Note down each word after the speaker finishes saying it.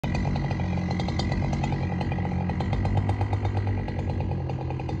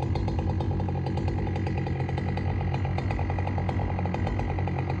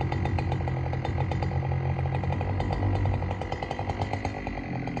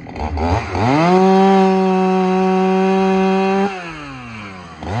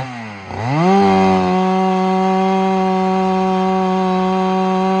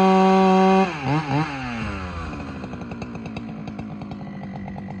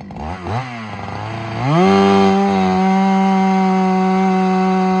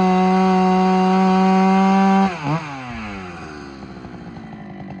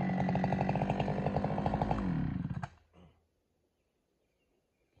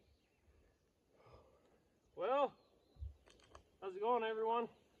Well, how's it going, everyone?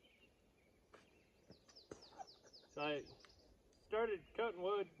 So I started cutting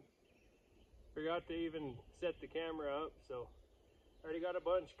wood, forgot to even set the camera up, so I already got a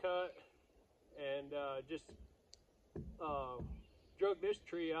bunch cut, and just drug this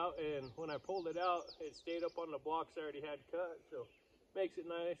tree out, and when I pulled it out, it stayed up on the blocks I already had cut, so makes it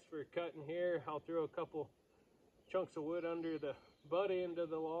nice for cutting here. I'll throw a couple chunks of wood under the butt end of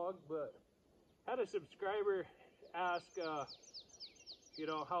the log. But had a subscriber ask, you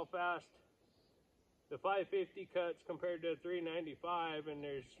know, how fast the 550 cuts compared to 395, and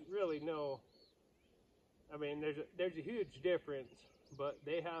there's really no, I mean, there's a huge difference, but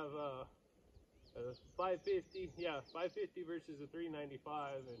they have a 550, yeah, 550 versus a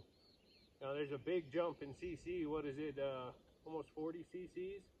 395, and you know, there's a big jump in CC. What is it, almost 40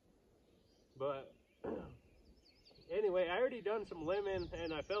 CCs? But anyway, I already done some limbing,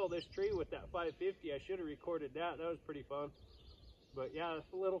 and I felled this tree with that 550. I should have recorded that. That was pretty fun. But yeah, this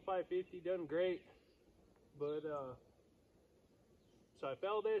little 550 done great. But so I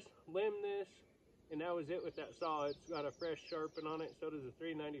felled this, limbed this, and that was it with that saw. It's got a fresh sharpen on it. So does the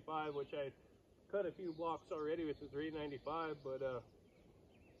 395, which I cut a few blocks already with the 395. But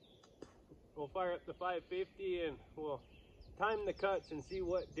we'll fire up the 550 and we'll time the cuts and see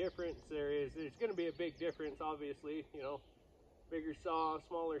what difference there is. There's going to be a big difference, obviously, you know, bigger saw,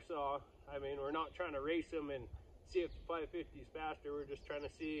 smaller saw. I mean, we're not trying to race them and see if the 550 is faster. We're just trying to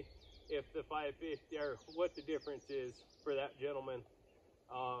see if the 550 or what the difference is for that gentleman.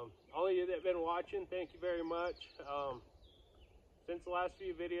 All of you that have been watching, thank you very much. Since the last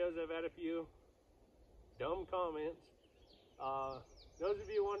few videos, I've had a few dumb comments. Those of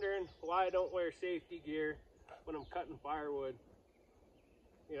you wondering why I don't wear safety gear when I'm cutting firewood,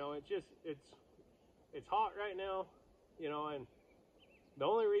 you know, it's hot right now, you know, and the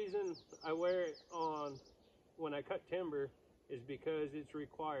only reason I wear it on when I cut timber is because it's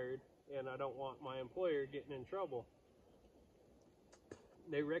required, and I don't want my employer getting in trouble.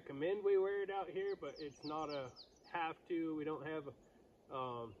 They recommend we wear it out here, but it's not a have to. We don't have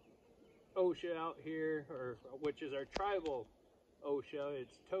OSHA out here, or which is our tribal OSHA.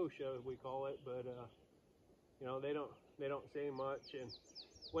 It's TOSHA we call it, but you know, they don't say much. And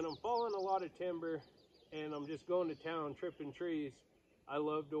when I'm falling a lot of timber and I'm just going to town tripping trees, I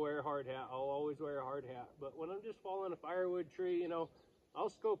love to wear a hard hat. I'll always wear a hard hat. But when I'm just falling a firewood tree, you know, I'll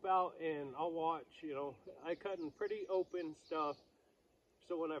scope out and I'll watch. You know, I cut in pretty open stuff,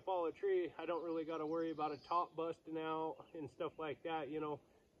 so when I fall a tree, I don't really got to worry about a top busting out and stuff like that. You know,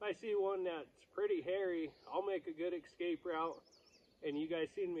 if I see one that's pretty hairy, I'll make a good escape route. And you guys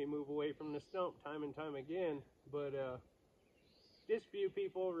seen me move away from the stump time and time again. But just few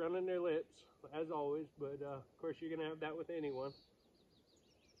people running their lips, as always. But of course, you're going to have that with anyone.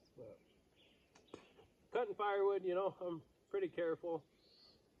 But cutting firewood, you know, I'm pretty careful.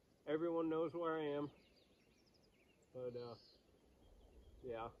 Everyone knows where I am. But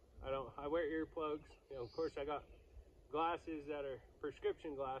yeah, I wear earplugs. You know, of course, I got glasses that are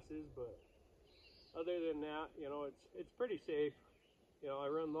prescription glasses. But other than that, you know, it's pretty safe. You know, I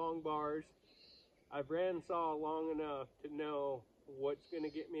run long bars. I've ran saw long enough to know what's going to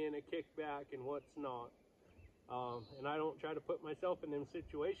get me in a kickback and what's not. And I don't try to put myself in them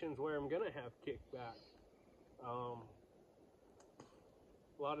situations where I'm going to have kickback. A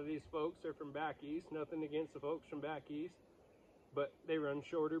lot of these folks are from back east. Nothing against the folks from back east, but they run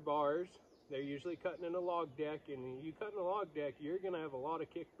shorter bars. They're usually cutting in a log deck, and you cut in a log deck, you're going to have a lot of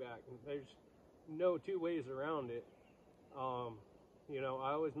kickback. There's no two ways around it. You know,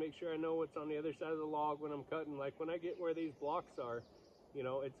 I always make sure I know what's on the other side of the log when I'm cutting. Like when I get where these blocks are, you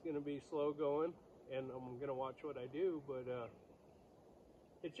know, it's going to be slow going, and I'm going to watch what I do. But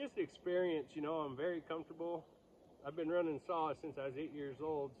it's just experience, you know. I'm very comfortable. I've been running saw since I was 8 years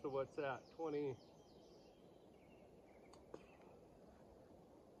old. So what's that,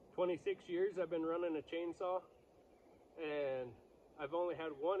 26 years I've been running a chainsaw, and I've only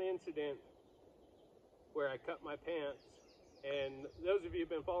had one incident where I cut my pants. And those of you who've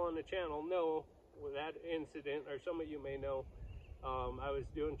been following the channel know that incident, or some of you may know. I was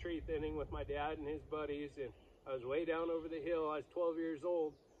doing tree thinning with my dad and his buddies, and I was way down over the hill. I was 12 years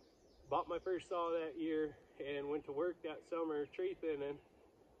old, bought my first saw that year and went to work that summer tree thinning,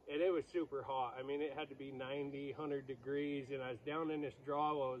 and it was super hot. I mean, it had to be 90, 100 degrees, and I was down in this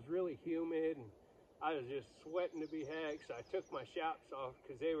draw while it was really humid, and I was just sweating to be heck. So I took my shaps off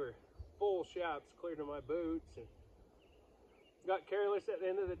because they were full shaps clear to my boots, and got careless at the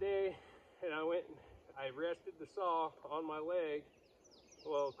end of the day, and I went and I rested the saw on my leg.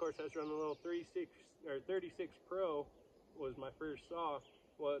 Well, of course, I was running a little 36 Pro was my first saw.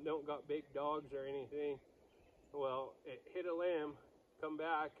 Well, it don't got big dogs or anything. Well, it hit a limb, come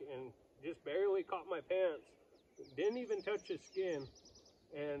back, and just barely caught my pants. Didn't even touch the skin.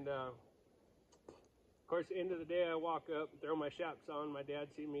 And of course, at the end of the day, I walk up, throw my shaps on. My dad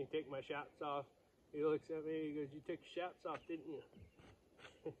seen me take my shaps off. He looks at me, he goes, "You took your shaps off, didn't you?"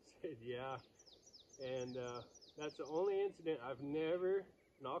 I said, "Yeah." And that's the only incident. I've never,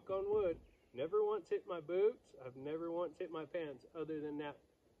 knock on wood, never once hit my boots. I've never once hit my pants other than that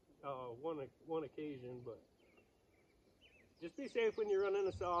one occasion. But just be safe when you're running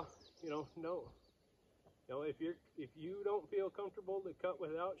a saw. If you don't feel comfortable to cut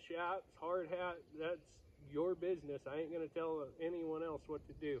without shaps, hard hat, that's your business. I ain't gonna tell anyone else what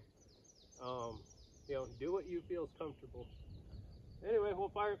to do. Do what you feel is comfortable. Anyway, we'll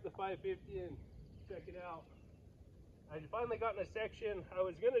fire up the 550 and check it out. I finally got in a section. I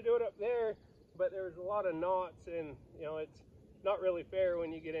was gonna do it up there, but there was a lot of knots, and it's not really fair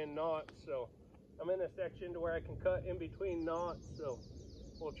when you get in knots. So I'm in a section to where I can cut in between knots. So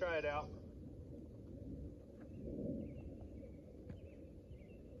we'll try it out.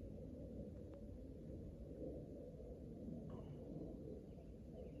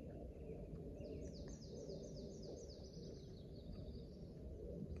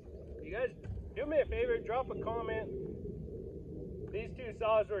 You guys, do me a favor, drop a comment. These two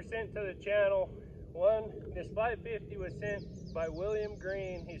saws were sent to the channel. This 550 was sent by William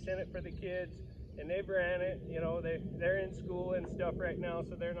Green. He sent it for the kids, and they ran it. They're in school and stuff right now,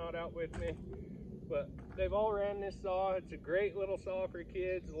 so they're not out with me. But they've all ran this saw. It's a great little saw for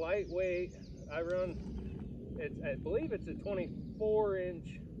kids, lightweight. I believe it's a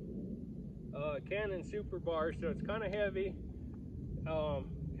 24-inch Canon Super Bar, so it's kind of heavy.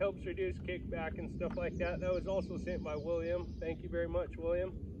 Helps reduce kickback and stuff like that. That was also sent by William. Thank you very much,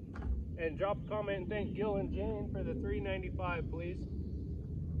 William. And drop a comment and thank Gil and Jane for the $3.95, please.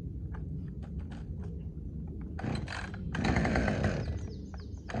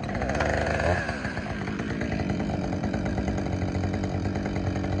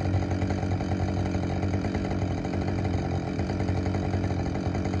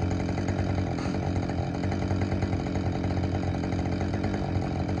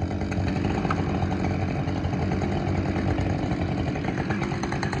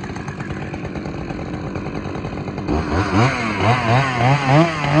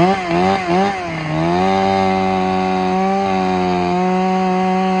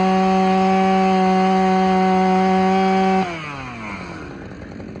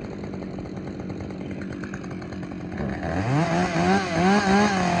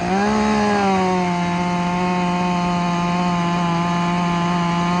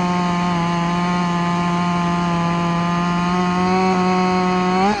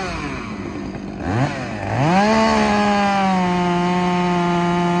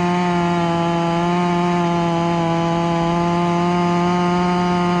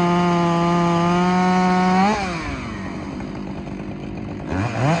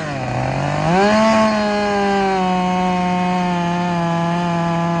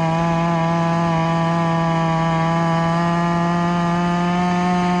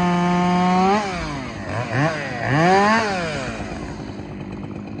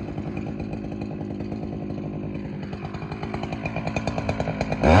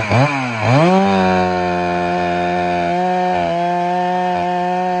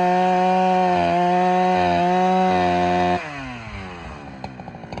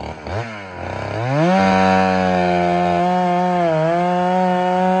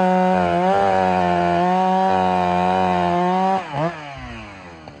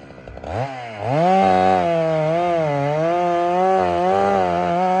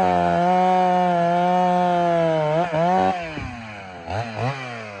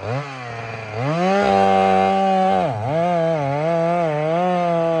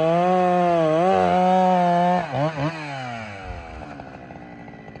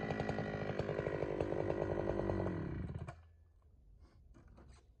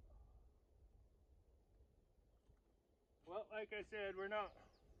 Like I said, we're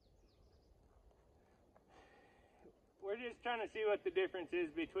just trying to see what the difference is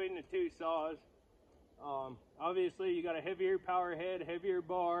between the two saws. Obviously you got a heavier power head, heavier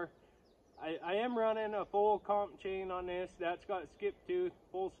bar. I am running a full comp chain on this. That's got skip tooth,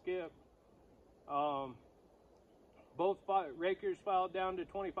 full skip. Both rakers filed down to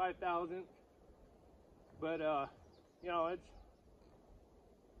 25,000. But you know, it's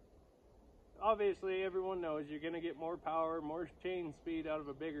obviously everyone knows you're gonna get more power, more chain speed out of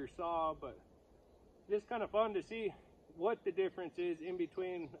a bigger saw, but just kind of fun to see what the difference is in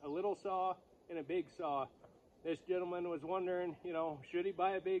between a little saw and a big saw. This gentleman was wondering, you know, should he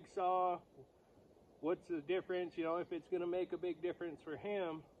buy a big saw? What's the difference? You know, if it's going to make a big difference for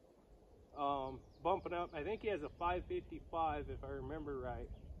him, bumping up. I think he has a 555 if I remember right.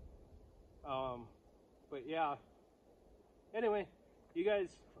 But yeah. Anyway, you guys,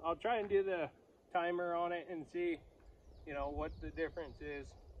 I'll try and do the timer on it and see, you know, what the difference is.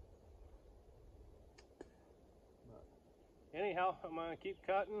 Anyhow, I'm gonna keep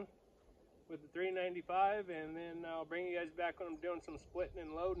cutting with the 395, and then I'll bring you guys back when I'm doing some splitting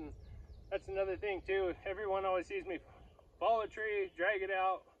and loading. That's another thing too. Everyone always sees me fall a tree, drag it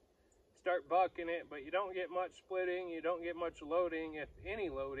out, start bucking it, but you don't get much splitting, you don't get much loading, if any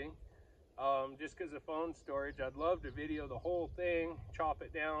loading, just because of phone storage. I'd love to video the whole thing, chop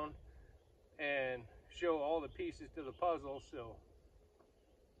it down, and show all the pieces to the puzzle. So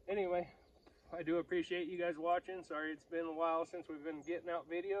anyway, I do appreciate you guys watching. Sorry it's been a while since we've been getting out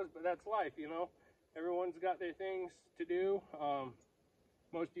videos, but that's life, you know. Everyone's got their things to do.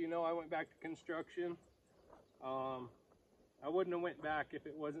 Most of you know I went back to construction. I wouldn't have went back if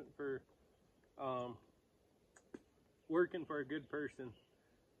it wasn't for working for a good person.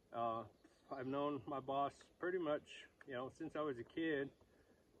 I've known my boss pretty much, you know, since I was a kid.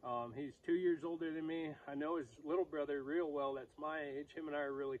 He's 2 years older than me. I know his little brother real well, that's my age. Him and I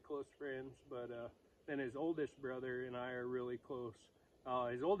are really close friends, but then his oldest brother and I are really close.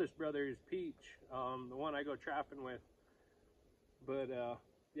 His oldest brother is Peach, the one I go trapping with. But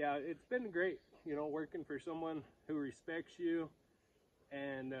yeah, it's been great, you know, working for someone who respects you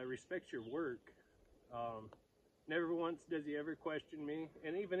and respects your work. Never once does he ever question me,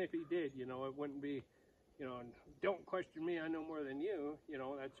 and even if he did, you know, it wouldn't be, you know, don't question me, I know more than you. You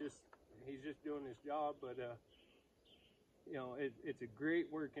know, that's just, he's just doing his job. But you know, it's a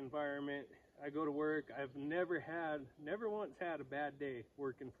great work environment. I go to work, I've never once had a bad day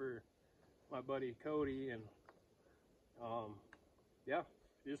working for my buddy Cody. And yeah,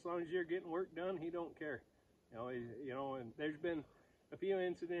 as long as you're getting work done, he don't care. You know, and there's been a few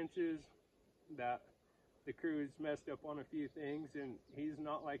incidences that the crew's messed up on a few things, and he's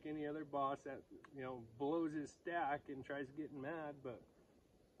not like any other boss that, you know, blows his stack and tries getting mad. But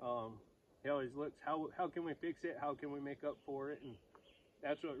he always looks, how can we fix it, how can we make up for it, and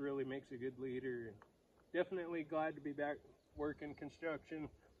that's what really makes a good leader. And definitely glad to be back working construction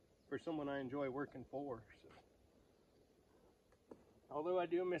for someone I enjoy working for. So, although I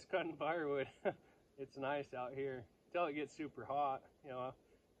do miss cutting firewood, it's nice out here until it gets super hot. You know,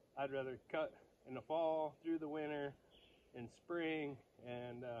 I'd rather cut in the fall, through the winter, and spring,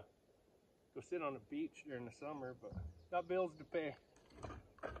 and go sit on a beach during the summer, but got bills to pay.